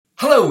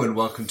Hello and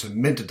welcome to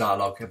Minter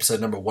Dialogue,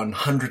 episode number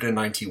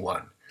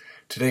 191.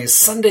 Today is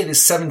Sunday the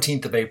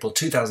 17th of April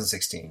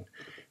 2016,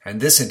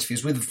 and this interview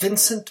is with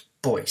Vincent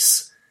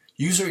Boyce,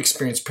 User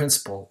Experience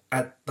Principal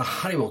at the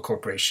Honeywell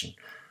Corporation,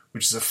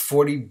 which is a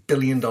 $40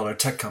 billion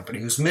tech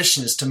company whose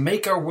mission is to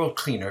make our world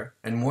cleaner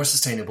and more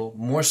sustainable,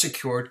 more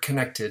secured,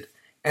 connected,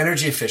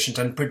 energy efficient,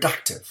 and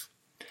productive.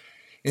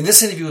 In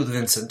this interview with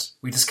Vincent,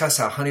 we discuss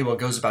how Honeywell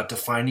goes about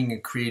defining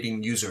and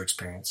creating user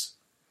experience,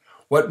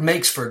 what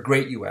makes for a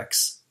great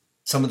UX,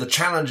 some of the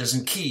challenges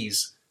and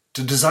keys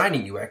to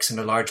designing UX in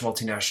a large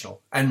multinational,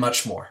 and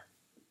much more.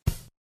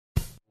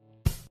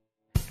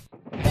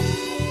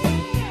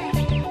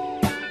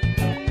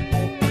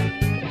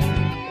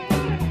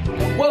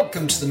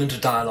 Welcome to the Minter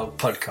Dialogue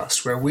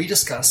podcast, where we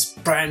discuss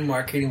brand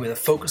marketing with a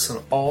focus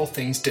on all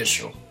things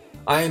digital.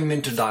 I am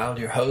Minter Dial,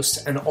 your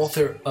host and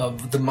author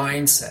of The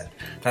Mindset.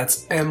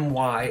 That's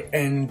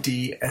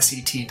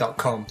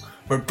MYNDSET.com,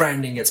 where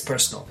branding gets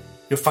personal.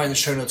 You'll find the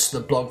show notes to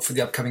the blog for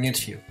the upcoming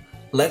interview.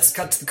 Let's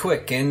cut to the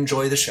quick.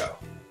 Enjoy the show.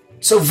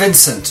 So,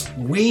 Vincent,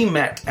 we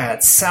met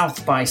at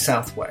South by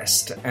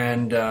Southwest,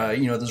 and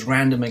those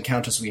random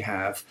encounters we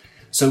have.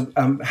 So,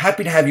 I'm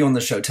happy to have you on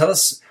the show. Tell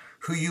us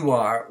who you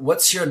are,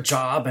 what's your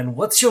job, and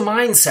what's your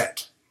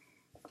mindset?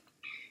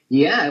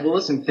 Yeah, well,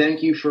 listen,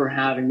 thank you for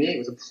having me. It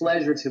was a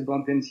pleasure to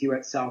bump into you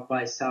at South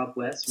by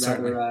Southwest,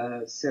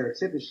 rather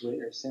serendipitously.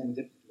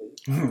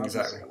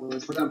 Exactly.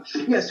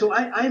 So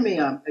I'm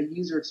a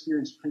user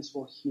experience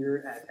principal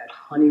here at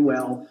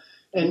Honeywell.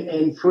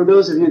 And for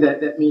those of you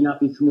that may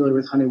not be familiar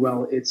with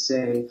Honeywell, it's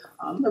a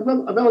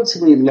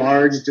relatively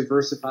large,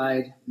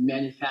 diversified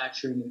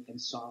manufacturing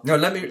and software.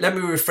 No, let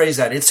me rephrase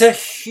that. It's a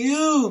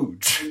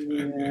huge.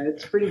 Yeah,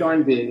 it's pretty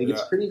darn big. Yeah.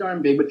 It's pretty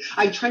darn big, but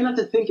I try not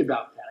to think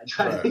about that. I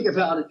try to think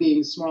about it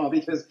being small,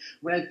 because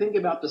when I think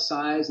about the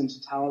size and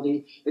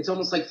totality, it's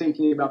almost like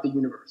thinking about the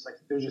universe. Like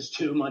there's just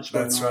too much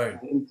going on. That's right.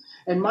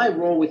 And my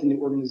role within the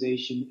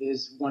organization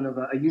is one of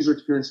a user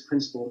experience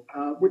principal,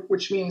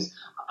 which means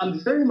I'm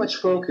very much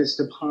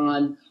focused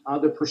upon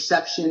the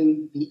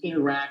perception, the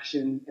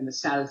interaction, and the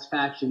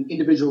satisfaction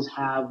individuals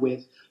have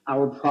with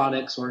our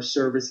products or our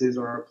services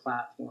or our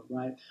platform,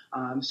 right?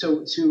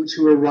 So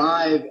to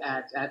arrive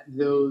at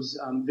those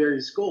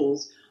various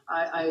goals,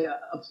 I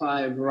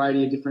apply a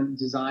variety of different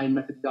design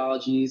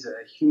methodologies,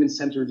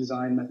 human-centered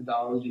design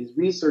methodologies,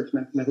 research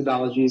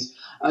methodologies,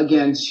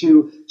 again,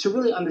 to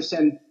really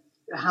understand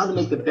how to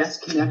make the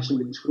best connection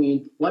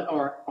between what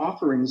our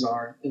offerings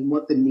are and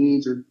what the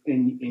needs or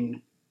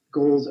in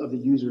goals of the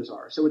users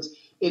are. So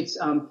it's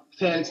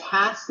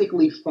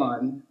fantastically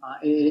fun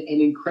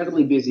and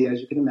incredibly busy,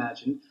 as you can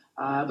imagine.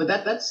 But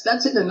that's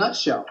it in a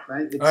nutshell,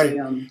 right? It's all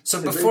right.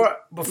 So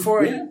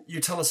before you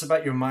tell us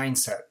about your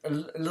mindset, a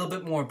little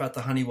bit more about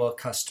the Honeywell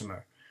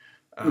customer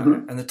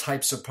and the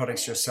types of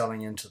products you're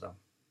selling into them.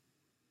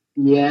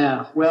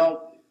 Yeah,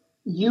 well,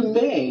 you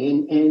may,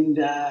 and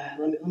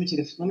let me take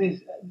this.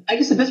 I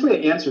guess the best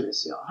way to answer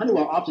this,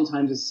 Honeywell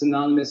oftentimes is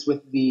synonymous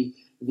with the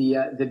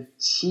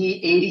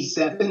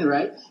T87,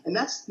 right? And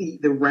that's the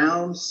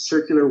round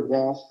circular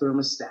wall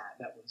thermostat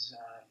that was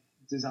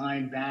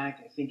designed back,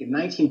 I think, in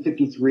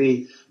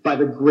 1953 by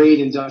the great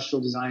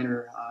industrial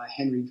designer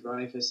Henry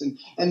Dreyfuss,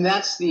 and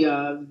that's the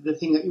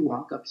thing that you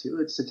walk up to.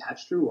 It's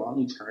attached to a wall,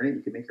 and you turn it.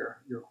 You can make your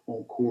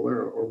home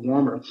cooler or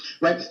warmer,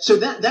 right? So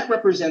that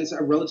represents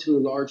a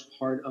relatively large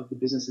part of the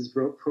business's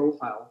growth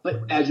profile.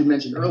 But as you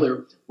mentioned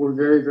earlier, we're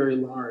very, very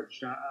large.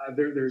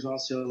 There's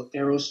also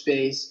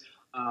aerospace,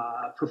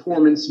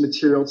 performance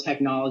material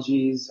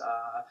technologies,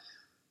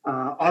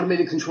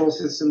 automated control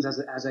systems,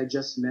 as I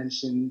just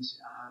mentioned.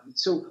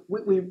 So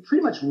we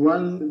pretty much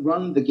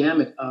run the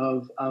gamut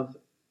of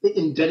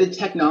embedded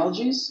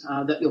technologies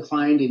that you'll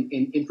find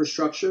in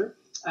infrastructure,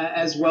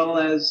 as well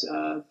as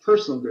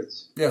personal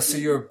goods. Yeah, so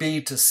you're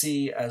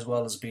B2C as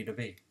well as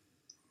B2B.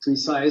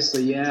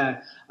 Precisely,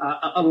 yeah.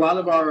 A lot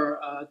of our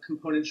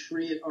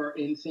componentry are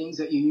in things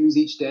that you use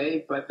each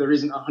day, but there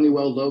isn't a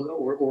Honeywell logo,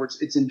 or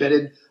it's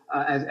embedded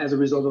as a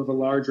result of a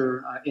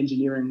larger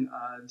engineering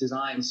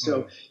design.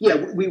 So,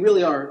 we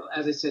really are,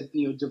 as I said,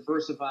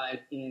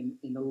 diversified in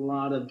a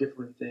lot of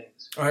different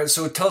things. All right,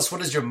 so tell us, what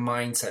is your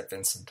mindset,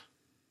 Vincent?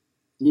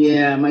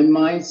 Yeah, my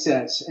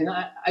mindset, and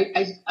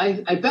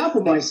I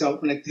baffle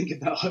myself when I think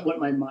about what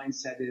my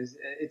mindset is.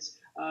 It's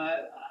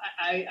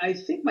I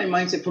think my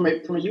mindset from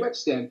a UX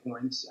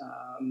standpoint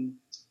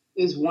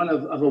is one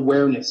of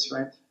awareness,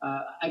 right?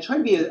 I try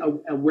to be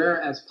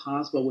aware as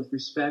possible with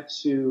respect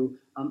to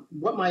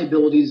what my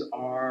abilities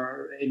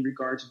are in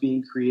regard to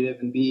being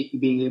creative and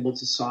being able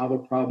to solve a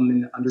problem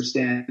and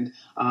understand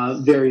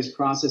various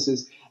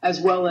processes, as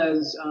well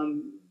as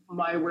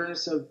my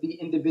awareness of the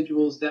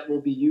individuals that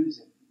will be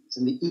using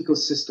and the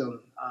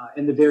ecosystem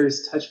and the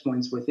various touch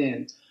points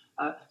within.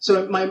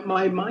 So my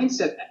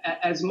mindset,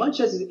 as much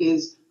as it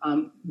is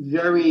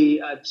very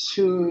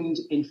tuned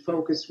and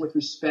focused with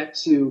respect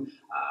to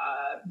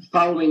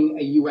following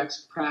a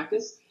UX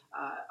practice,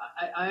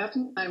 I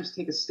oftentimes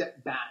take a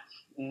step back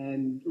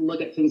and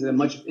look at things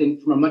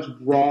from a much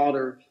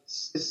broader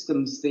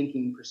systems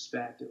thinking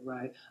perspective,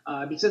 right?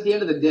 Because at the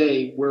end of the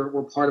day,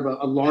 we're part of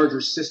a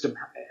larger system,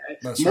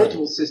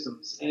 multiple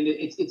systems, and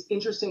it's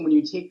interesting when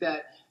you take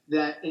that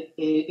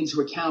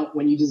into account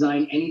when you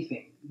design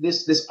anything.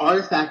 This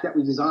artifact that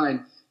we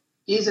design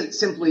isn't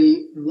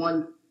simply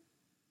one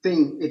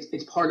thing.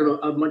 It's part of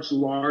a much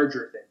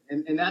larger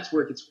thing, and that's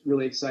where it gets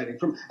really exciting.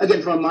 From a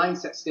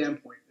mindset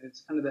standpoint,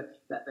 it's kind of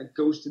that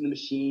ghost in the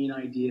machine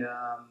idea,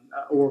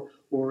 or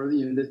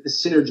the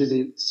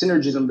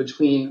synergism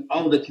between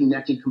all of the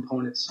connected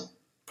components.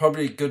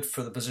 Probably good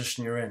for the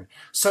position you're in.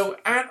 So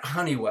at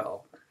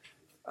Honeywell,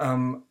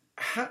 and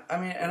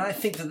I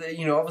think that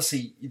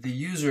obviously the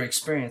user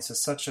experience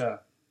is such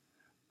a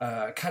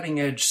cutting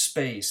edge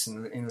space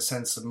in the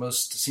sense that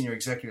most senior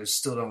executives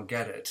still don't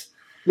get it.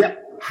 Yeah.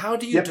 How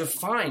do you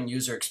define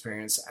user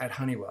experience at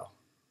Honeywell?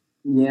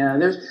 Yeah,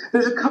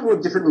 there's a couple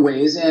of different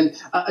ways, and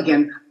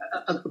again,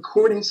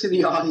 according to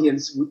the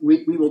audience,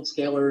 we will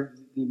tailor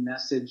the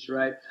message,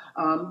 right?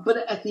 But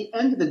at the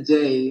end of the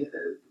day,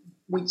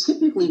 we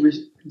typically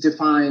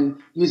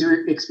define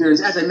user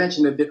experience, as I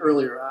mentioned a bit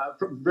earlier,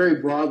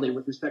 very broadly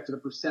with respect to the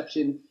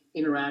perception,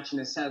 interaction,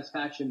 and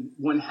satisfaction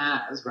one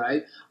has,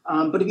 right?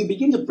 But if you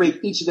begin to break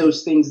each of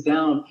those things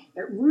down,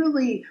 it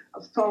really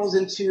falls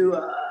into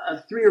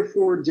 3 or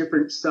 4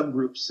 different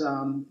subgroups: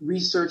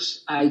 research,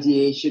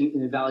 ideation,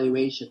 and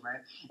evaluation,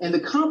 right? And the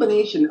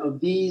combination of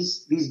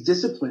these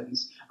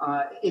disciplines,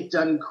 if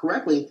done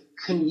correctly,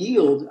 can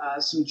yield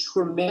some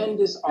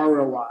tremendous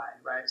ROI,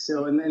 right?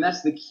 So, and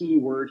that's the key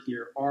word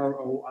here,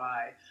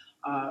 ROI.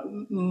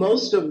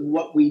 Most of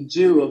what we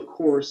do, of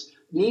course,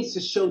 needs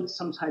to show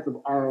some type of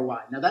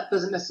ROI. Now, that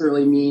doesn't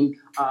necessarily mean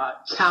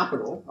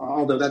capital,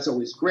 although that's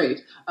always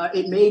great.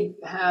 It may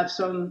have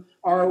some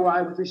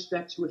ROI with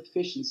respect to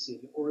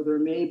efficiency, or there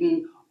may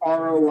be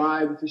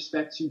ROI with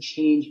respect to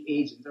change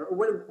agents, or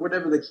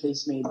whatever the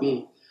case may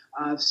be.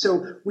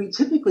 So we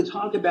typically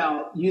talk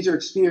about user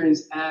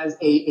experience as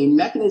a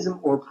mechanism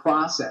or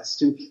process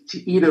to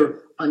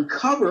either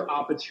uncover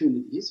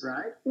opportunities,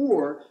 right,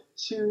 or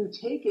to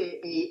take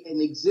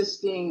an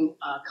existing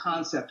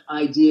concept,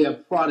 idea,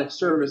 product,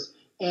 service,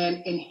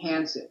 and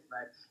enhance it,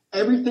 right?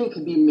 Everything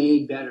can be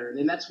made better,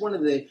 and that's one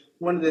of the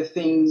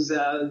things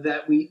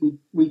that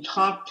we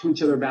talk to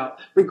each other about.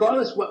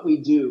 Regardless what we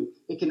do,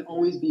 it can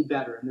always be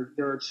better, and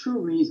there are 2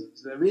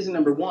 reasons. The reason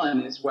number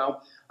 1 is,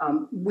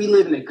 we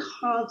live in a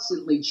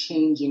constantly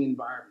changing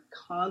environment.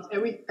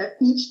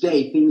 Each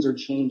day things are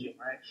changing,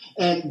 right?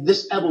 And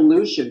this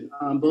evolution,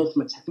 both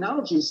from a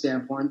technology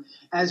standpoint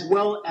as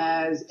well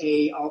as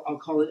I'll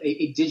call it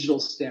a digital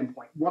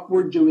standpoint, what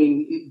we're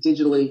doing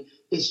digitally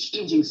is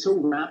changing so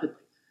rapidly.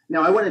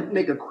 Now, I want to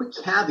make a quick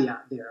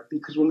caveat there,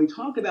 because when we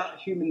talk about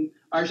when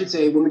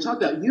we talk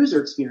about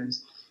user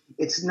experience,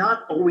 it's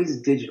not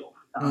always digital.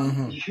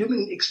 I'm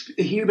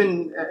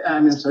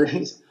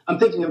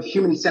thinking of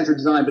human-centered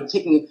design, but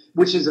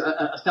which is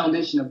a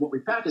foundation of what we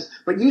practice.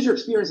 But user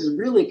experience is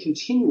really a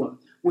continuum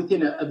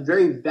within a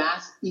very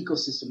vast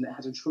ecosystem that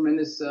has a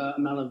tremendous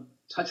amount of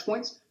touch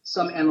points,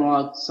 some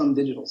analog, some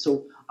digital.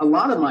 So a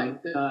lot of my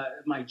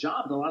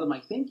job and a lot of my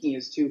thinking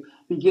is to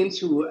begin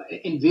to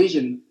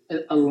envision,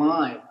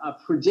 align,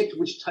 predict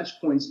which touch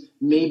points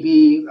may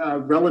be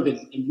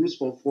relevant and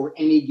useful for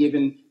any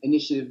given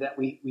initiative that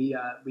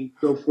we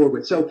go forward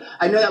with. So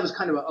I know that was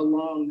kind of a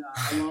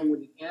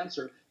long-winded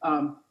answer,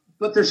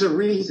 but there's a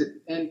reason,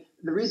 and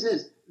the reason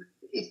is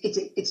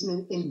it's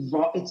an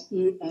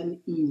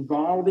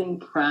evolving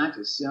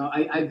practice.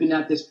 I've been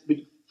at this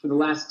for the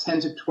last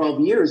 10 to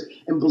 12 years,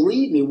 and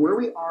believe me, where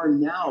we are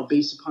now,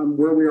 based upon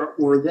where we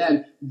were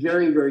then,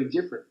 very, very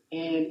different.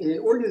 And in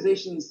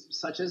organizations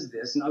such as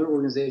this and other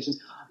organizations,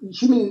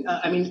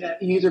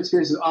 user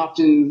experience is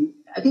often,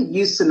 I think,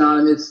 used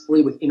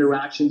synonymously with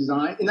interaction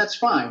design, and that's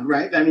fine,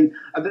 right?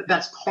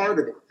 That's part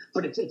of it,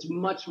 but it's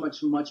much,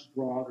 much, much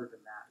broader than that.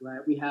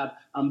 Right? We have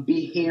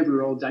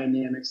behavioral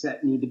dynamics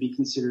that need to be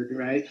considered,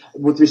 right?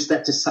 With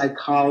respect to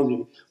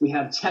psychology, we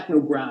have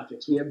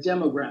technographics, we have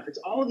demographics,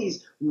 all of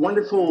these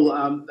wonderful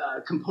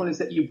components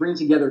that you bring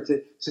together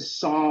to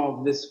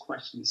solve this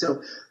question.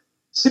 So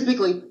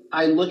typically,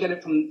 I look at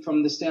it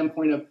from the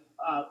standpoint of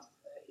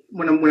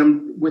when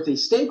I'm with a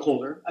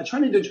stakeholder, I try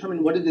to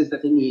determine what it is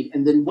that they need,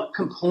 and then what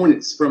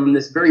components from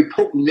this very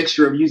potent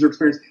mixture of user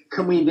experience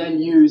can we then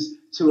use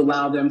to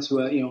allow them to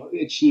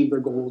achieve their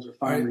goals or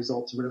find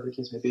results or whatever the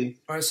case may be.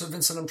 All right, so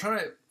Vincent, I'm trying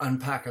to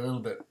unpack a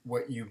little bit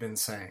what you've been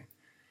saying.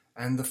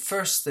 And the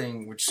first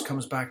thing, which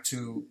comes back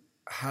to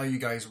how you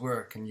guys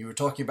work, and you were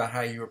talking about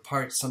how you were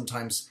part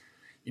sometimes,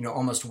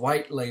 almost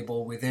white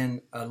label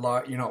within a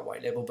large, not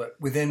white label, but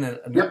within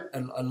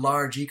a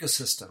large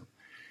ecosystem.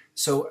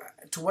 So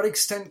to what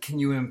extent can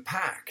you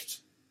impact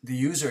the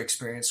user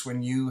experience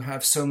when you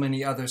have so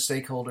many other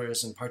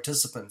stakeholders and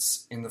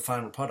participants in the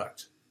final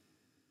product?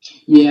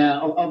 Yeah,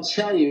 I'll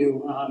tell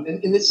you,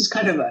 and this is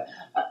kind of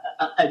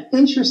an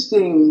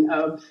interesting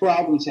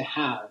problem to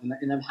have,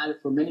 and I've had it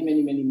for many,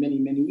 many, many, many,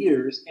 many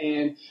years.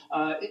 And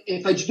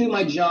if I do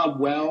my job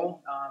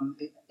well,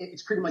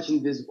 it's pretty much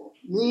invisible.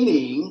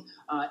 Meaning,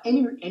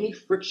 any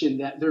friction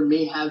that there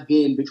may have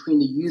been between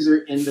the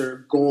user and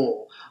their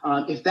goal,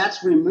 if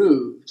that's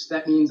removed,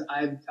 that means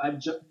I've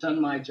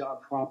done my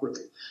job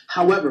properly.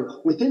 However,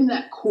 within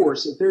that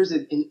course, if there's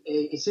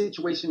a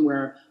situation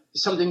where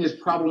something is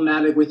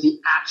problematic with the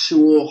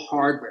actual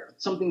hardware,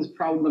 something's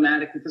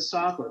problematic with the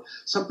software,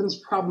 something's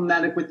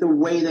problematic with the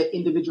way that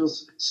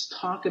individuals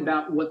talk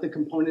about what the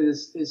component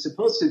is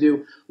supposed to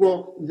do,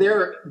 well,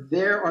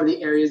 there are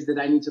the areas that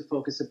I need to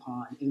focus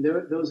upon, and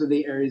those are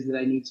the areas that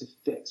I need to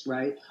fix,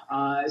 right?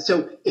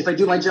 So if I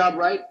do my job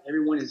right,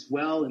 everyone is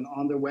well and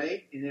on their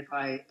way, and if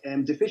I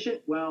am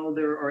deficient, well,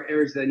 there are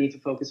areas that I need to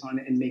focus on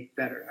and make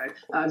better,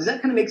 right? Does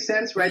that kind of make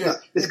sense, right? Yeah,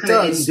 this kind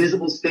of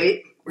invisible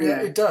state?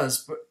 Yeah, it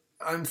does, but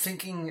I'm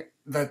thinking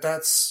that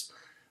that's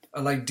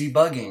like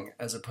debugging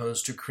as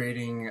opposed to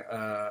creating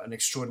an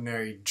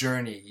extraordinary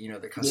journey,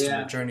 the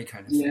customer journey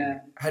kind of thing. Yeah.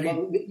 How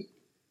do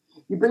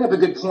you bring up a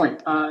good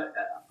point.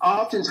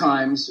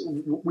 Oftentimes,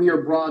 we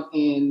are brought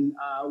in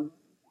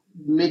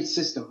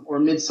mid-system or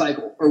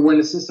mid-cycle, or when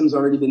the system's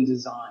already been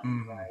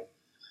designed, right?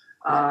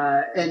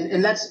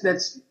 And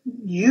that's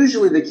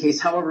usually the case.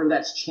 However,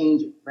 that's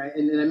changing, right?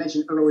 And I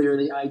mentioned earlier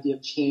the idea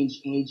of change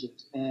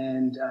agent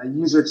and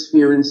user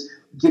experience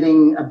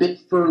getting a bit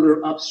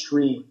further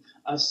upstream.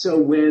 So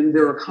when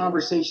there are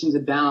conversations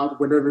about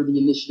whatever the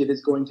initiative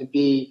is going to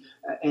be,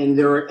 and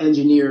there are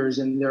engineers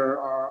and there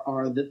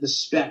are the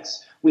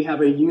specs, we have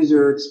a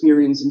user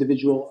experience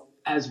individual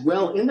as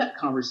well in that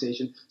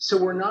conversation.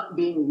 So we're not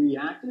being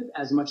reactive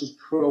as much as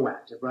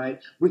proactive,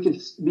 right? We can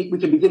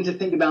begin to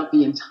think about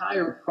the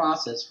entire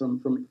process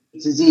from A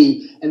to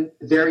Z and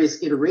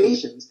various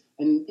iterations,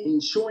 and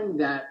ensuring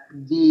that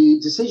the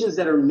decisions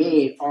that are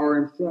made are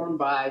informed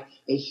by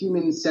a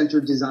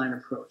human-centered design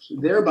approach,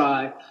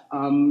 thereby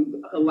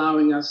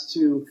allowing us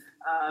to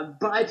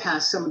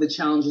bypass some of the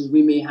challenges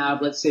we may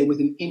have, let's say, with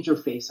an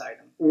interface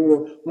item,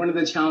 or one of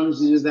the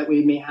challenges that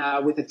we may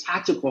have with a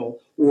tactical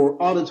or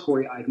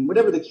auditory item,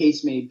 whatever the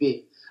case may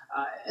be.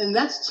 And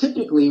that's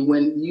typically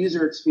when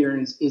user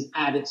experience is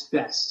at its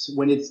best,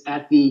 when it's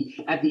at the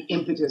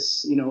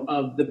impetus,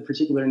 of the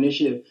particular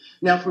initiative.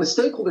 Now, from a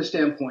stakeholder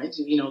standpoint,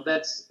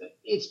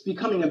 it's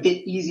becoming a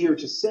bit easier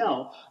to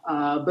sell.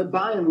 But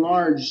by and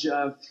large,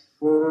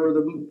 for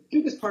the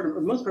most part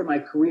of my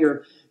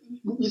career,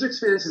 user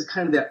experience is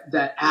kind of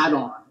that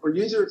add-on, or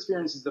user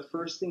experience is the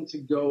first thing to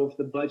go if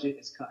the budget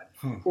is cut,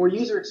 or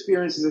user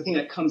experience is the thing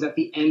that comes at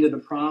the end of the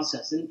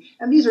process.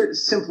 And these are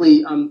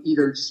simply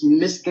either just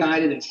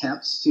misguided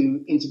attempts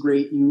to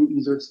integrate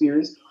user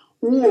experience,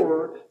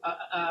 or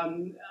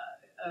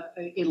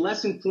a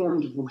less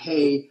informed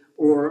way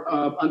or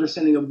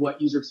understanding of what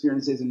user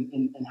experience is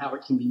and how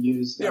it can be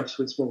used to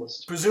its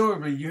fullest.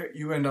 Presumably,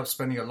 you end up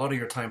spending a lot of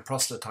your time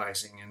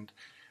proselytizing and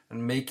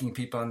making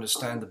people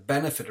understand the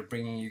benefit of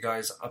bringing you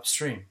guys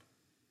upstream.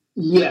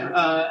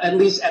 Yeah, at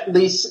least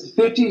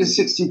 50 to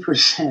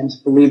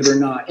 60%, believe it or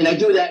not. And I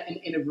do that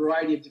in a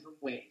variety of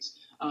different ways.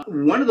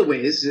 One of the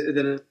ways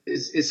that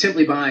is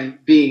simply by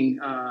being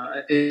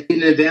an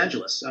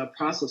evangelist,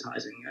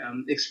 proselytizing,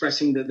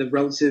 expressing the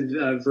relative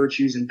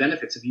virtues and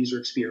benefits of user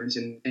experience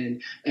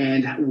and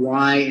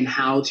why and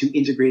how to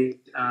integrate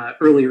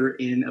earlier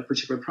in a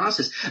particular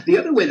process. The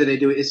other way that I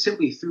do it is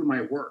simply through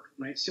my work,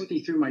 right?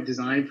 Simply through my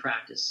design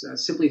practice,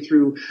 simply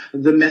through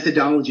the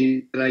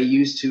methodology that I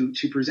use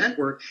to present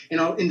work. And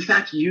I'll, in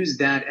fact, use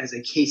that as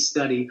a case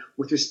study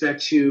with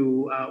respect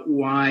to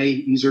why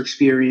user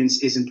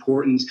experience is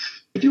important.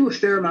 I do a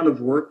fair amount of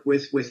work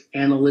with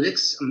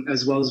analytics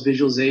as well as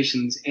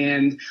visualizations,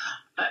 and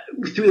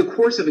through the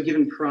course of a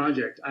given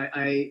project,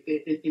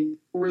 in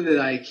order that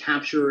I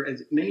capture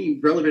as many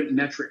relevant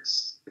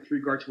metrics with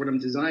regard to what I'm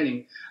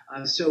designing.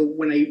 So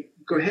when I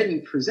go ahead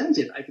and present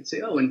it, I could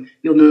say, and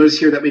you'll notice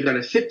here that we've got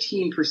a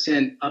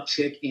 15%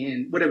 uptick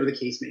in whatever the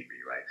case may be,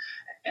 right?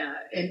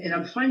 And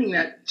I'm finding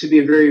that to be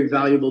a very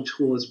valuable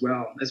tool as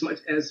well. As much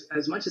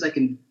as I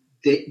can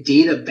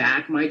data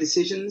back my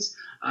decisions,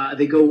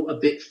 they go a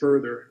bit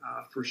further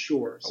for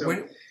sure. So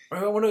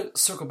I want to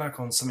circle back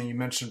on something you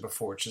mentioned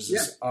before, which is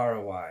this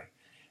ROI.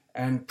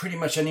 And pretty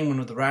much anyone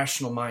with a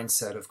rational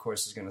mindset, of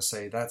course, is going to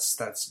say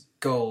that's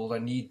gold. I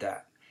need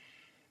that.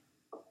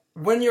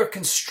 When you're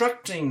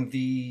constructing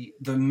the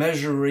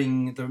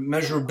measurable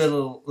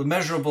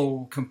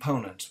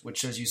component,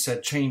 which, as you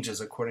said,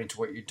 changes according to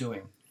what you're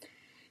doing,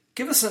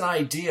 give us an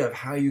idea of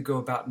how you go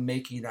about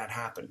making that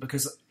happen.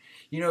 Because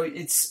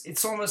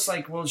it's almost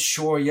like, well,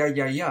 sure,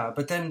 yeah.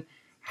 But then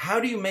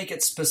how do you make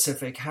it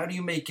specific? How do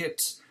you make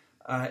it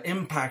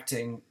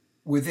impacting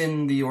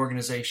within the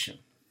organization?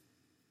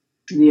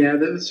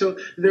 Yeah, so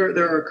there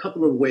are a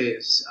couple of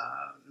ways.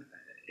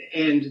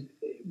 And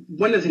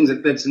one of the things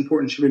that's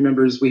important to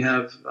remember is we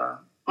have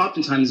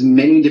oftentimes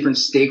many different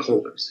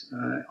stakeholders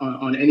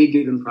on any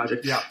given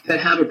project that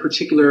have a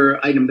particular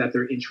item that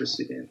they're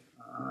interested in.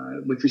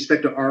 With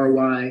respect to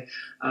ROI,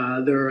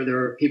 there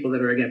are people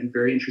that are, again,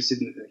 very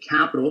interested in the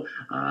capital,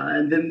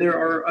 and then there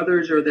are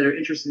others that are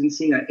interested in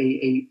seeing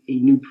a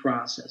new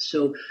process.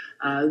 So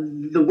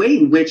the way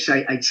in which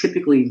I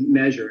typically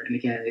measure, and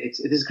again, this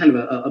is kind of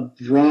a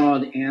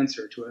broad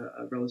answer to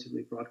a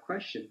relatively broad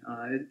question,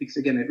 because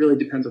again, it really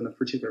depends on the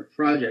particular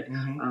project,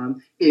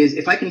 is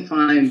if I can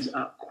find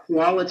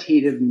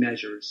qualitative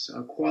measures,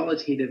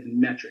 qualitative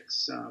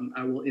metrics,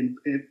 I will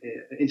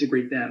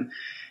integrate them,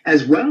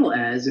 as well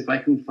as if I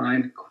can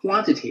find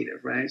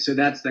quantitative, right? So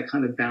that's that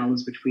kind of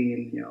balance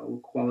between,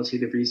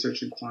 qualitative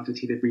research and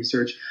quantitative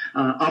research.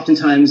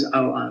 Oftentimes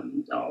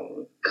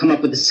I'll come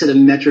up with a set of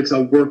metrics.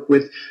 I'll work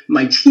with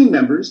my team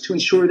members to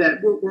ensure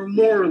that we're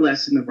more or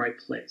less in the right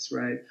place,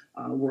 right?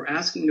 We're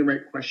asking the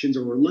right questions,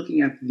 or we're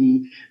looking at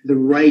the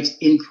right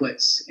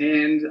inputs.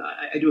 And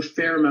I do a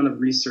fair amount of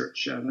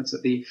research.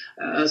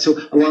 So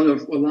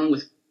along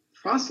with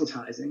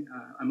proselytizing,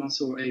 I'm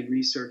also a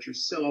researcher.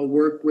 So I'll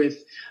work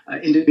with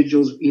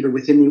individuals either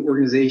within the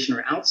organization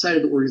or outside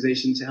of the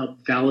organization to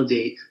help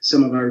validate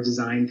some of our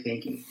design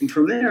thinking. And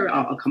from there,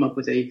 I'll come up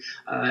with an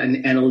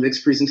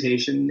analytics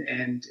presentation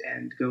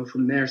and go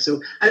from there.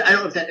 So I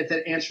don't know if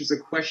that answers the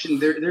question.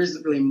 There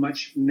isn't really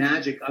much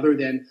magic other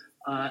than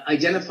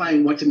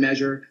identifying what to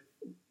measure,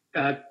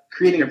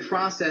 creating a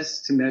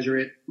process to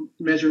measuring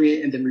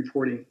it, and then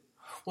reporting.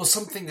 Well,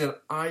 something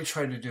that I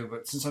try to do,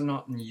 but since I'm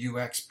not in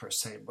UX per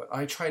se, but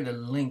I try to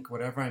link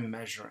whatever I'm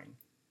measuring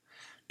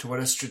to what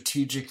is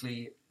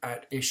strategically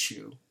at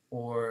issue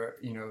or,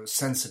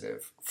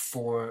 sensitive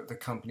for the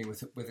company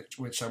with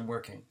which I'm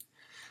working.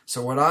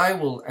 So what I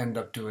will end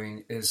up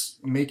doing is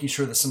making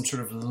sure there's some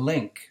sort of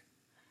link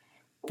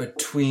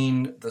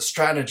between the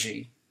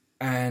strategy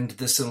and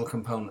this little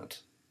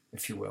component,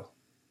 if you will.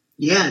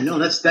 Yeah, no,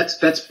 that's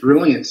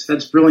brilliant.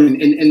 That's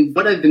brilliant. And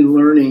what I've been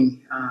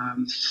learning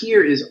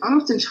here is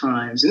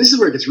oftentimes, and this is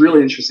where it gets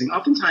really interesting,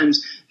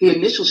 oftentimes the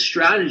initial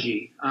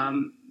strategy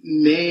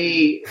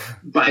may,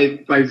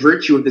 by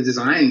virtue of the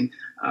design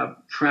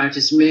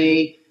practice,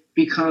 may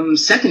become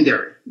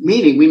secondary,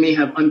 meaning we may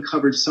have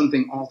uncovered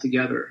something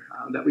altogether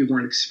that we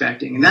weren't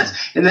expecting. And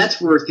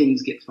that's where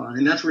things get fun.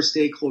 And that's where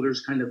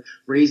stakeholders kind of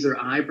raise their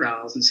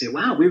eyebrows and say,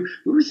 wow, we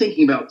were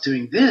thinking about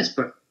doing this,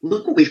 but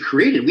look what we've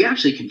created. We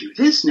actually can do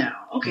this now.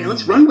 Okay,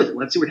 let's run with it.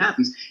 Let's see what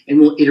happens. And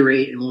we'll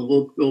iterate and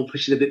we'll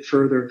push it a bit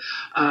further.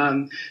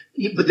 But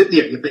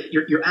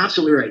you're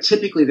absolutely right.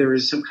 Typically, there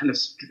is some kind of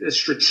a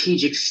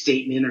strategic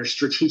statement or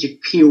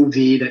strategic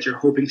POV that you're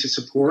hoping to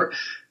support.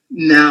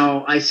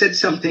 Now, I said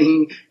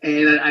something,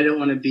 and I don't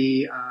want to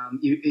be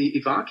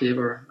evocative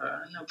or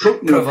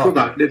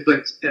provocative,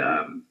 but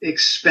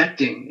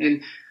expecting.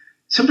 And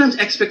sometimes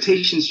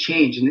expectations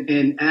change.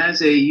 And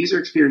as a user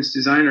experience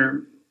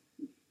designer,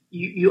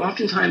 you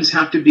oftentimes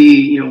have to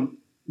be,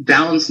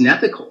 balanced and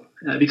ethical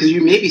because you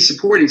may be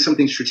supporting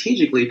something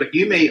strategically, but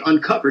you may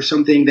uncover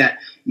something that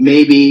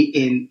may be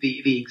in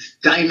the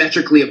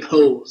diametrically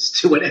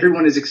opposed to what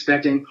everyone is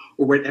expecting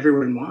or what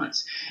everyone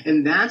wants.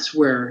 And that's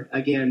where,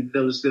 again,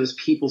 those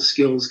people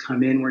skills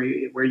come in,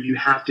 where you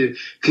have to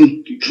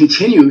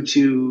continue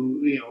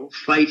to,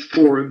 fight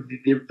for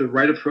the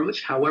right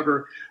approach.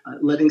 However,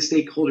 letting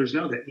stakeholders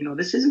know that,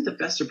 this isn't the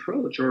best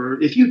approach,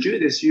 or if you do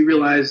this, you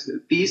realize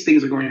that these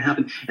things are going to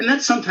happen. And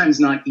that's sometimes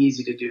not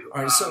easy to do.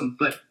 All right, so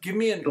but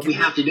we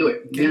have to do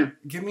it.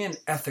 Give me an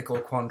ethical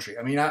quandary.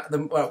 I mean,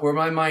 where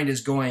my mind is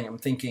going, I'm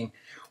thinking,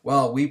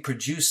 well, we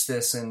produce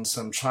this in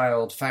some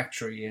child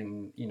factory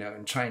in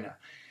China,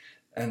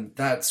 and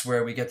that's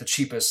where we get the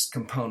cheapest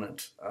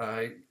component.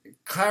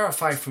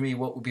 Clarify for me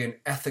what would be an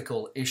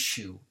ethical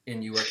issue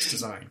in UX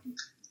design.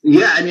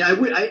 Yeah, I mean,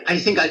 I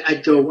think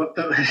I'd go up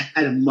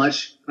at a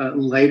much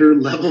lighter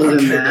level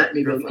than that,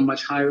 maybe a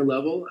much higher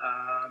level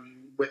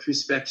with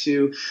respect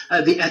to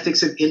the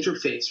ethics of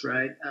interface,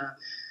 right?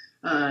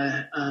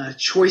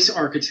 Choice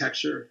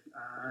architecture,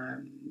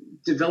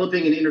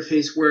 developing an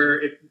interface where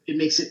it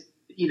makes it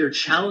either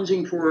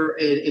challenging for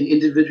an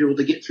individual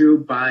to get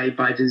through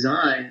by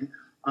design,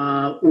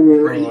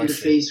 or an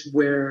interface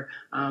where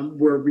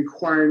we're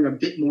requiring a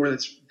bit more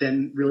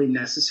than really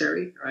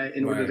necessary, right,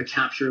 in order to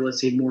capture,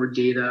 let's say, more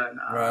data.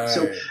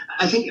 So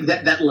I think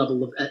that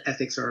level of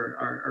ethics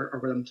are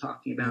what I'm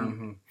talking about.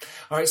 Mm-hmm.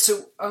 All right,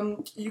 so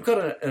you've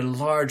got a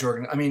large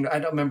I mean, I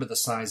don't remember the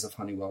size of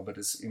Honeywell, but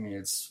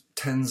it's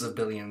tens of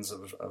billions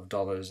of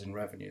dollars in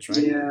revenues, right?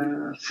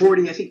 Yeah,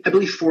 I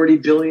believe 40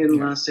 billion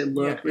last I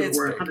looked.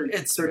 We're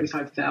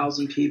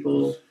 135,000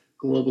 people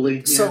globally.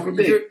 Yeah, so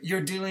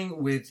you're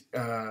dealing with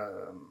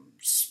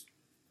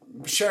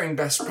sharing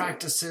best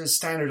practices,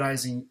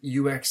 standardizing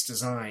UX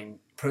design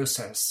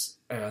process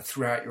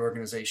throughout your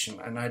organization.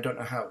 And I don't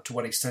know to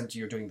what extent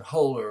you're doing the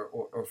whole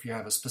or if you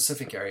have a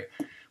specific area.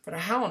 But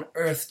how on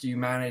earth do you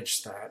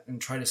manage that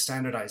and try to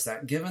standardize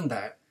that, given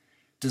that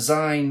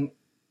design,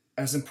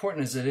 as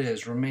important as it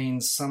is,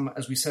 remains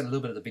as we said a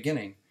little bit at the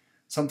beginning,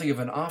 something of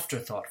an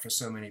afterthought for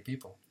so many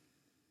people?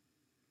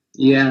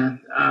 Yeah.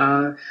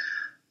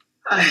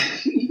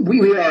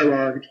 We are a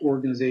large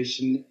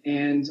organization,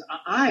 and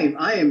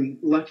I am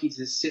lucky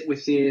to sit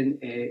within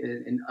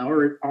an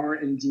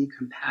R&D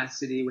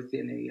capacity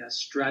within a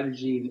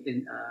strategy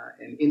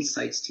and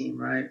insights team,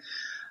 right?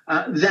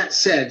 That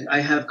said, I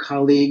have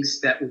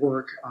colleagues that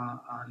work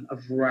on a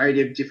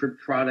variety of different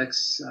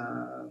products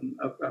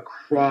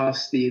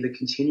across the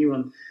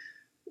continuum.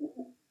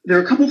 There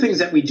are a couple of things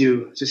that we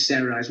do to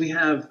standardize. We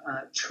have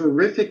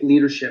terrific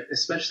leadership,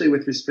 especially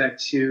with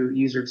respect to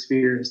user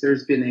experience.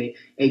 There's been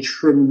a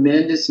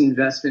tremendous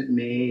investment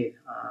made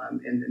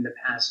in the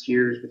past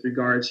years with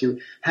regard to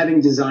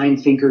having design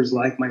thinkers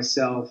like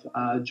myself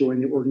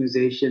join the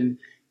organization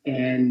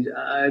and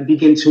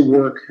begin to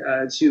work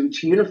to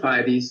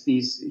unify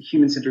these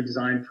human-centered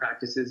design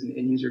practices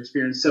and user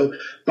experience. So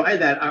by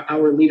that,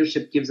 our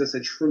leadership gives us a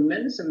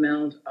tremendous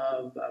amount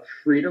of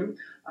freedom.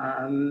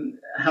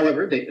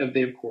 However, they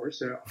of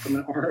course, from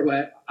an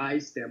ROI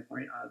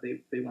standpoint,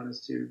 they want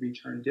us to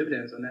return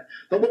dividends on that.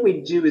 But what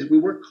we do is we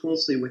work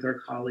closely with our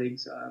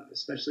colleagues,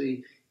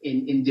 especially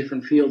in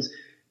different fields,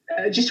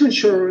 just to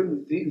ensure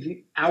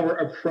our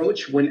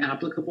approach, when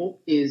applicable,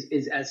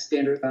 is as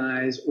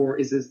standardized or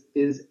is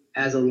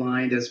as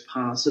aligned as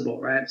possible,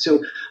 right?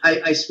 So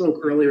I spoke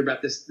earlier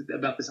about this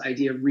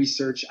idea of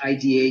research,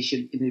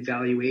 ideation, and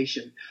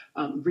evaluation.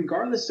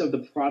 Regardless of the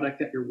product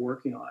that you're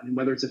working on, and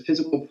whether it's a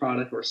physical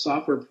product or a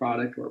software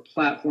product or a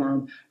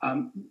platform,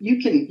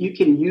 you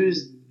can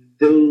use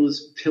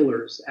those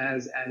pillars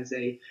as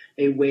a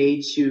way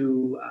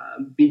to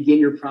begin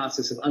your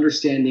process of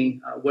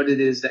understanding what it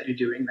is that you're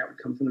doing. That would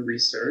come from the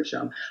research.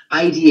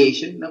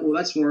 Ideation, well,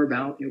 that's more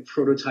about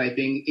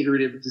prototyping,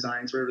 iterative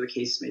designs, whatever the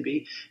case may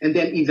be. And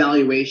then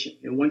evaluation.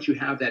 Once you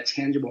have that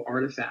tangible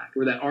artifact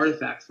or that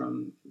artifact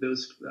from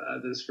those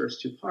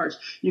first two parts,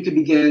 you can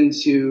begin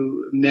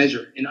to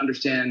measure and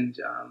understand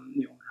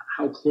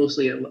how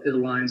closely it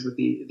aligns with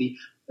the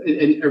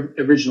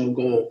original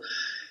goal.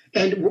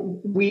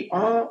 And we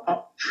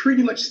all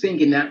pretty much think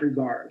in that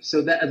regard.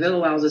 So that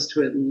allows us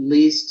to at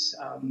least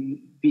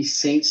be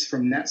saints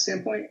from that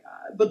standpoint.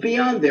 But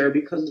beyond there,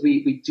 because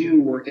we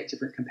do work at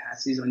different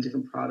capacities on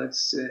different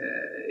products,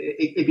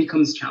 it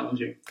becomes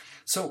challenging.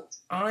 So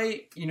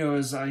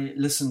as I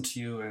listen to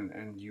you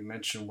and you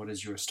mention what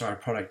is your star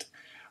product,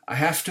 I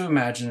have to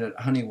imagine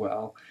at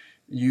Honeywell,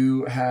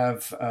 you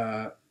have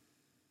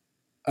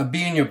a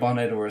bee in your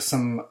bonnet or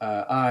some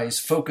eyes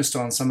focused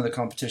on some of the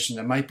competition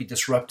that might be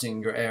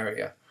disrupting your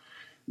area.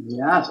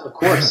 Yes, of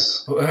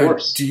course. Of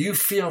course. Do you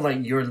feel like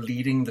you're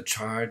leading the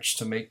charge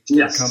to make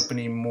your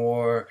company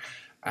more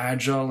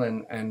agile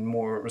and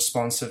more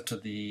responsive to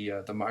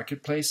the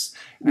marketplace?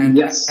 And,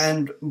 yes.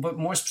 But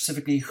more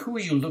specifically, who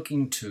are you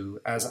looking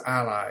to as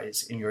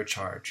allies in your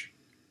charge?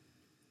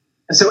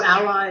 So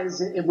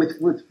allies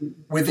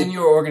within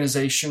your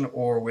organization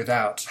or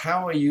without?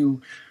 How are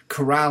you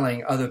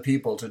corralling other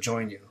people to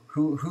join you?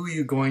 Who are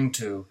you going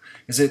to?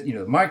 Is it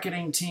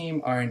marketing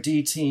team,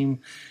 R&D team,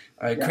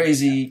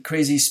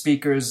 crazy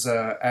speakers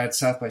at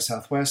South by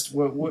Southwest?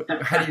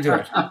 How do you do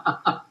it?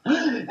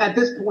 At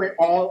this point,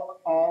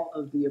 all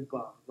of the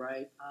above,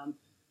 right?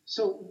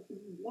 So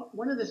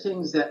one of the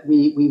things that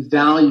we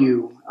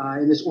value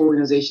in this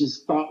organization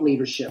is thought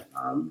leadership,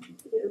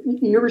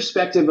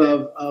 irrespective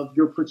of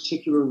your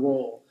particular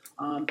role.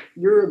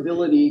 Your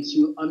ability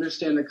to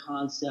understand the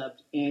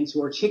concept and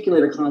to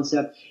articulate a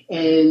concept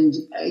and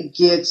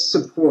get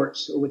support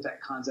with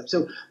that concept.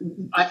 So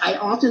I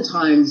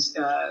oftentimes,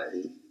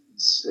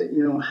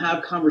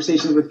 have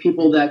conversations with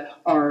people that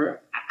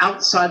are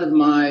outside of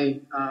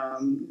my,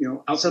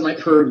 outside my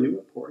purview,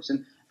 of course,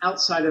 and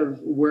outside of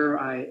where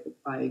I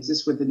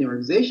exist within the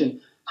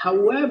organization.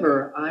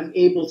 However, I'm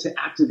able to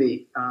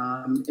activate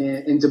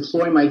and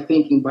deploy my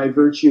thinking by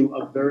virtue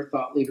of their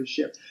thought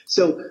leadership.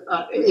 So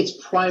it's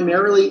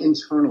primarily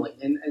internally.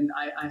 And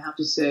I have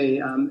to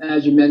say,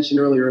 as you mentioned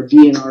earlier, a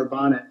bee in our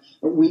bonnet,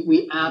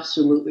 we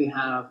absolutely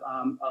have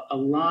a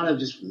lot of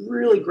just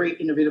really great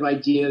innovative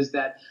ideas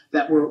that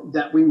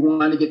we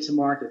want to get to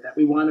market, that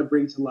we want to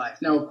bring to life.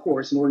 Now, of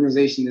course, an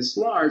organization this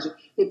large,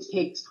 it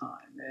takes time.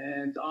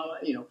 And,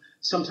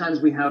 sometimes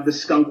we have the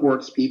skunk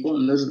works people,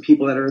 and those are the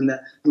people that are in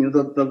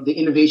the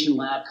innovation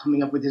lab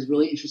coming up with these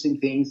really interesting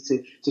things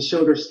to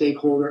show their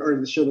stakeholder or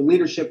to show the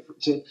leadership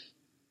to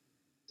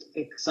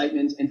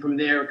excitement. And from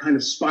there, it kind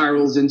of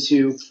spirals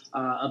into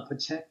a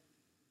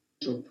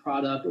potential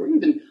product or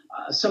even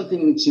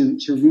something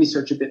to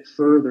research a bit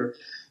further.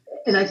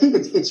 And I think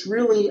it's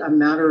really a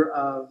matter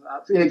of,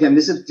 again,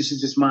 this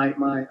is just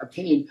my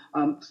opinion,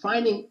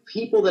 finding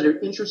people that are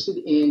interested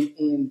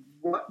in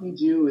what you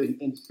do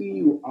and who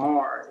you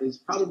are is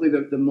probably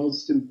the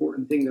most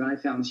important thing that I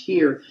found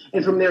here.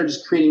 And from there,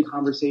 just creating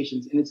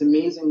conversations. And it's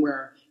amazing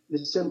where the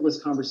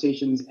simplest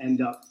conversations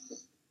end up.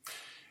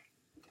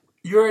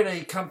 You're in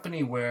a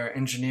company where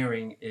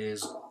engineering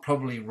is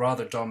probably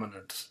rather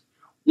dominant.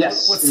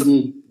 Yes,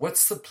 indeed.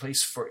 What's the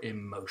place for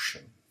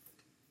emotion?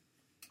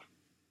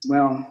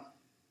 Well,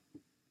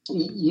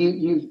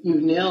 you've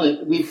nailed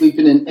it. We've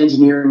been an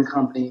engineering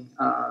company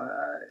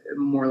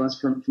more or less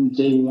from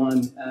day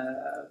one.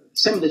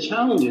 Some of the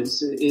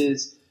challenges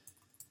is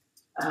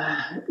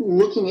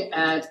looking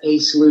at a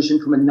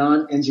solution from a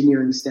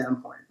non-engineering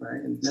standpoint,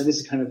 right? And now this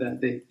is kind of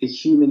the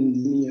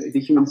human, the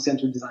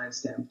human-centered design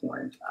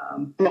standpoint.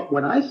 But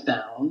what I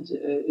found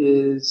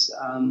is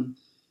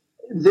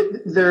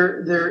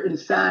they're in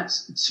fact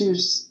two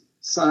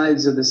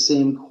sides of the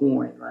same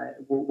coin, right?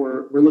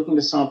 We're looking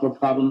to solve a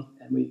problem,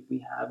 and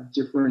we have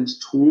different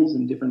tools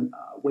and different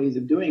ways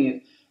of doing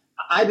it.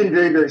 I've been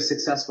very, very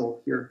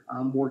successful here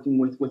working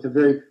with a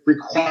very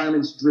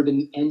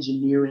requirements-driven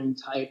engineering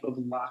type of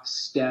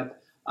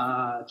lockstep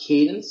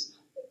cadence.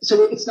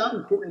 So it's not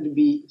important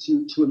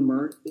to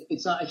immerse.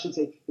 It's not. I should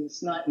say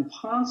it's not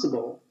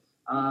impossible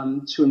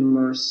to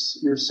immerse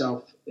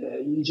yourself.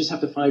 You just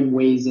have to find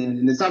ways in,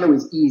 and it's not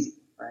always easy,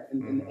 right?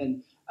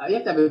 And you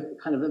have to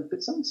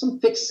have some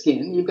thick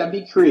skin. You've got to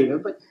be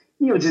creative, but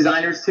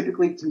designers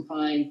typically can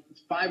find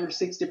 5 or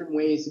 6 different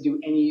ways to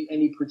do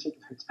any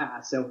particular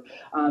task. So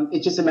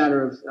it's just a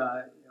matter of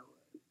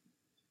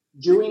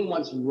doing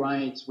what's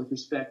right with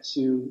respect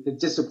to the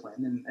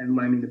discipline, and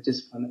when I mean the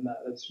discipline,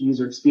 that's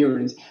user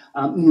experience,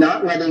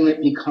 not letting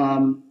it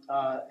become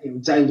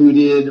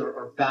diluted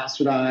or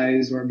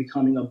bastardized or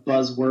becoming a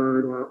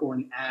buzzword or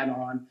an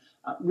add-on.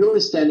 Really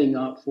standing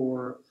up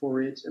for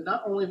it, and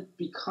not only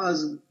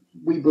because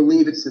we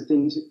believe it's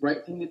the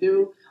right thing to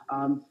do,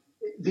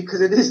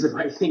 because it is the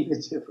right thing to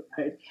do,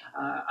 right?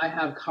 I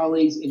have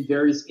colleagues in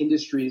various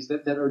industries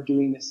that are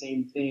doing the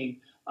same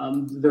thing.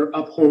 They're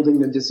upholding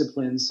the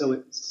discipline, so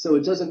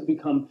it doesn't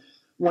become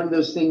one of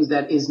those things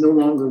that is no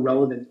longer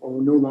relevant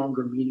or no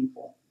longer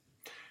meaningful.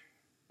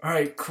 All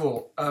right,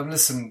 cool.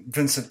 Listen,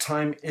 Vincent,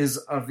 time is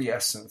of the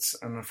essence,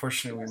 and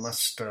unfortunately we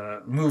must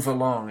move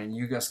along, and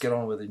you guys get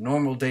on with a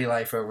normal day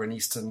life over in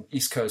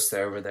East Coast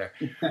over there.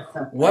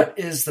 What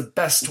is the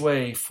best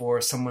way for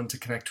someone to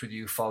connect with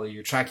you, follow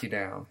you, track you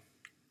down?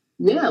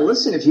 Yeah,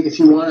 listen, if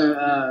you want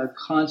to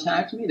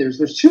contact me, there's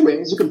 2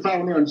 ways. You can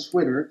follow me on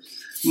Twitter.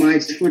 My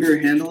Twitter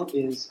handle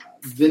is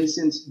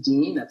Vincent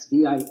Dean. That's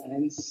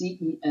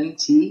VincentDean.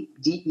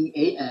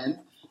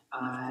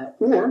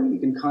 Or you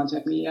can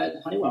contact me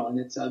at Honeywell, and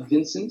it's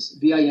Vincent,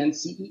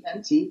 Vincent,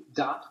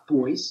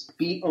 .Boyce,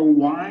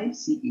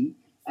 Boyce,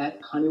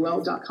 at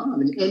Honeywell.com.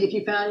 And if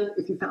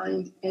you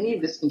find any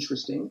of this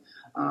interesting,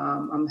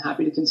 I'm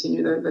happy to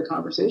continue the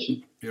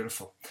conversation.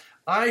 Beautiful.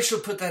 I shall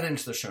put that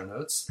into the show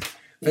notes.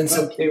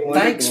 Vincent,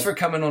 thanks for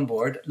coming on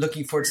board.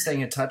 Looking forward to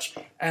staying in touch.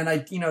 And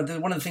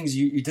one of the things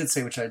you did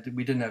say, which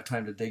we didn't have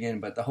time to dig in,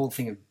 but the whole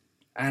thing of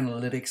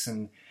analytics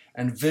and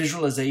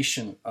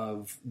visualization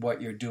of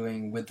what you're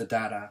doing with the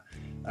data.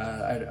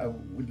 I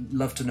would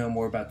love to know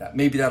more about that.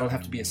 Maybe that'll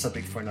have to be a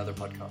subject for another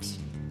podcast.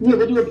 Yeah,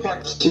 we'll do a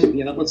part 2.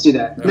 Yeah, let's do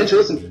that. Mitchell,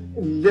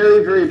 listen,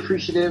 very, very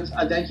appreciative.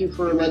 Thank you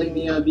for letting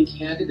me be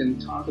candid and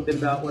talk a bit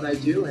about what I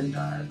do. And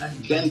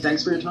again,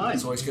 thanks for your time.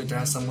 It's always good to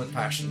have someone with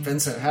passion.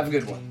 Vincent, have a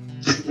good one.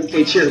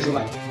 Okay, cheers.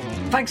 Bye-bye.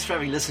 Thanks for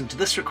having listened to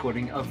this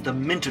recording of the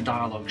Minter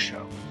Dialogue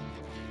Show.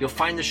 You'll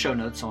find the show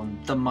notes on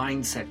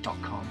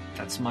themindset.com.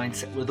 That's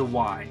mindset with a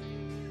Y,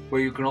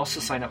 where you can also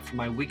sign up for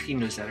my weekly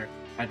newsletter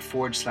at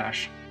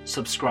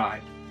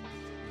 /subscribe.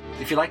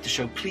 If you like the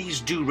show, please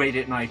do rate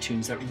it in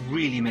iTunes. That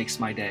really makes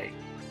my day.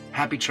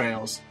 Happy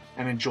trails,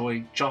 and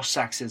enjoy Josh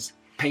Sachs's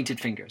Painted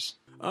Fingers.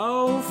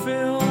 Oh,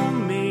 fill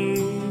me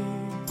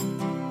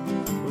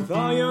with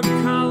all your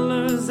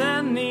colors,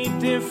 any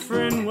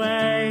different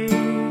way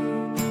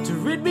to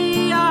rid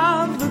me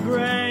of the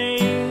gray,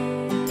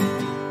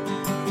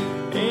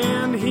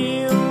 and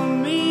heal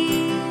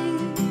me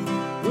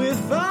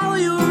with all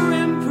your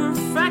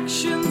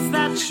imperfections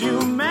that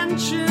you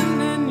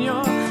mention in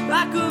your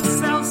lack of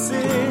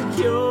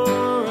self-security.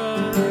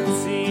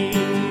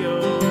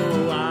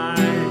 Oh,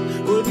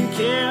 I wouldn't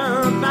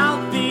care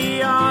about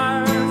the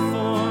art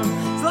form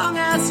as long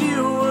as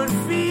you would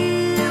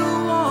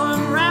feel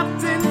warm,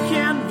 wrapped in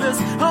canvas.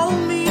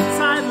 Hold me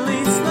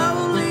tightly,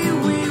 slowly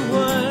we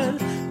would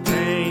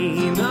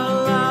paint a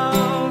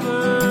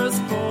lover's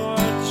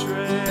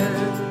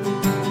portrait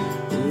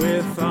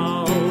with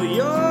all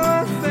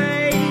your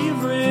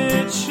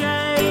favorite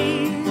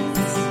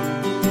shades,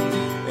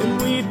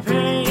 and we'd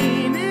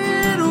paint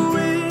it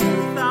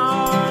with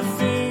our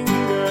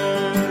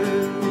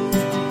fingers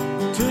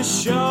to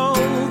show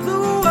the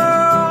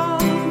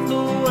world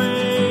the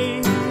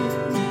way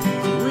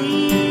we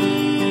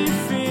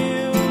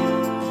feel.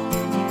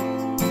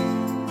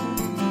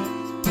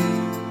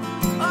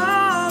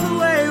 Oh, the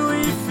way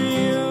we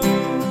feel.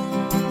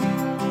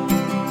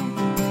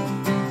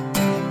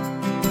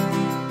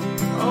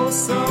 Oh,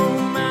 so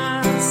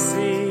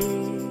messy.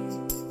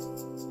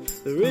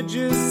 The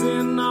ridges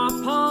in our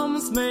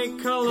palms make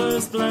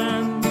colors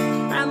blend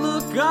and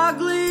look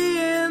ugly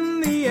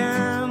in the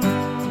end.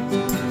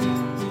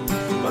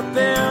 But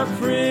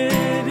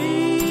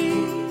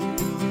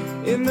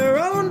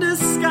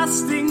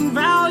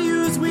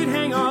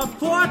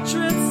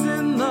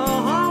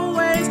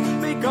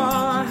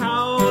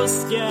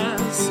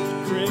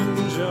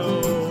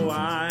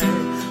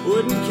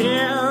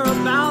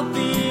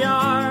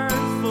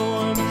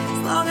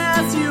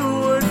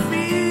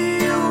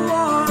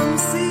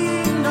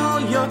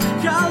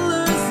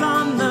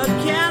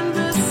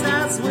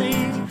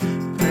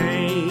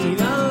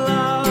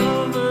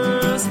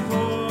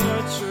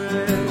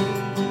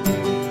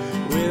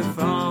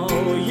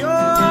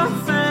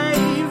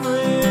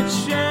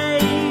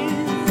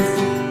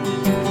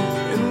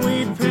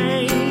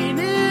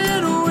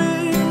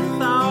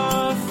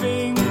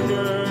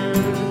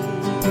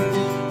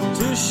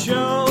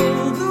show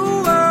the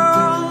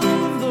world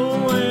the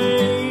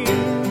way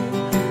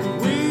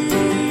we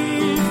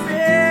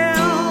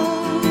feel.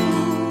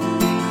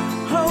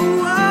 Oh,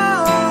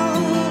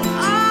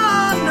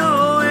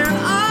 knowing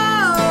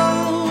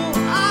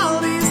all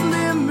these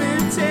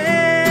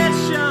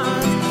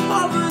limitations,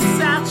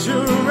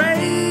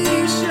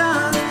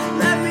 oversaturation.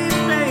 Let me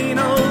paint,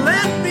 oh,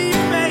 let me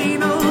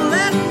paint, oh,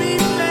 let me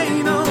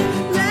paint, oh,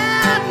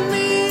 let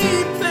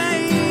me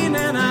paint,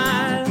 and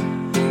I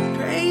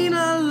paint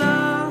a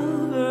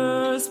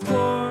lover's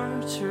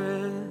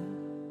portrait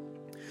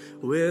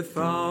with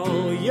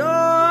all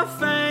your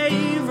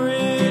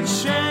favorite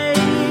shades,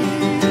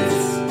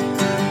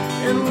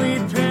 and we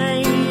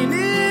paint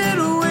it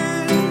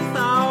with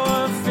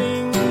our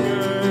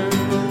fingers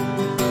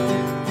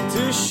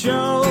to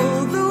show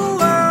the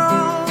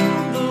world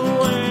the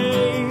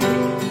way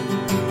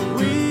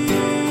we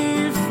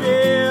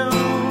feel.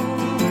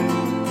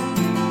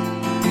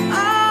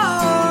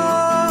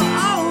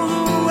 Oh,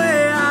 the way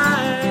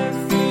I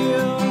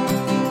feel.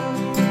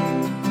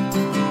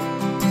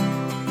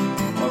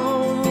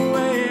 Oh, the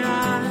way I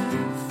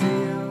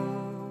feel.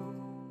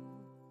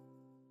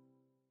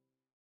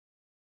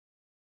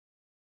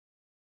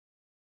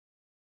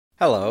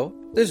 Hello,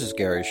 this is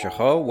Gary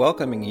Chahot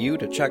welcoming you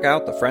to check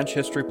out the French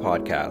History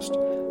Podcast.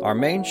 Our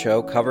main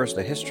show covers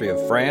the history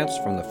of France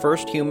from the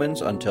first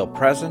humans until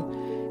present.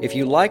 If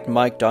you liked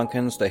Mike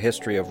Duncan's The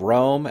History of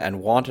Rome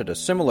and wanted a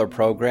similar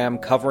program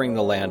covering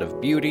the land of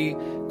beauty,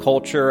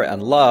 culture,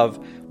 and love,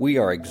 we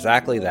are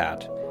exactly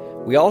that.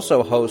 We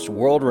also host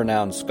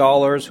world-renowned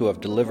scholars who have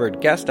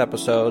delivered guest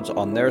episodes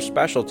on their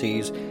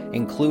specialties,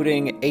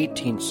 including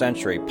 18th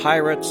century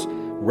pirates,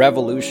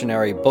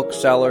 revolutionary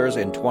booksellers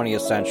in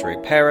 20th century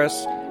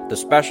Paris, the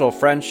special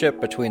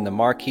friendship between the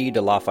Marquis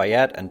de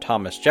Lafayette and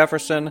Thomas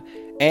Jefferson,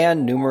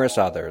 and numerous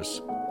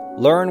others.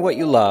 Learn what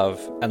you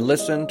love and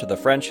listen to the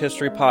French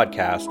History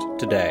Podcast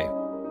today.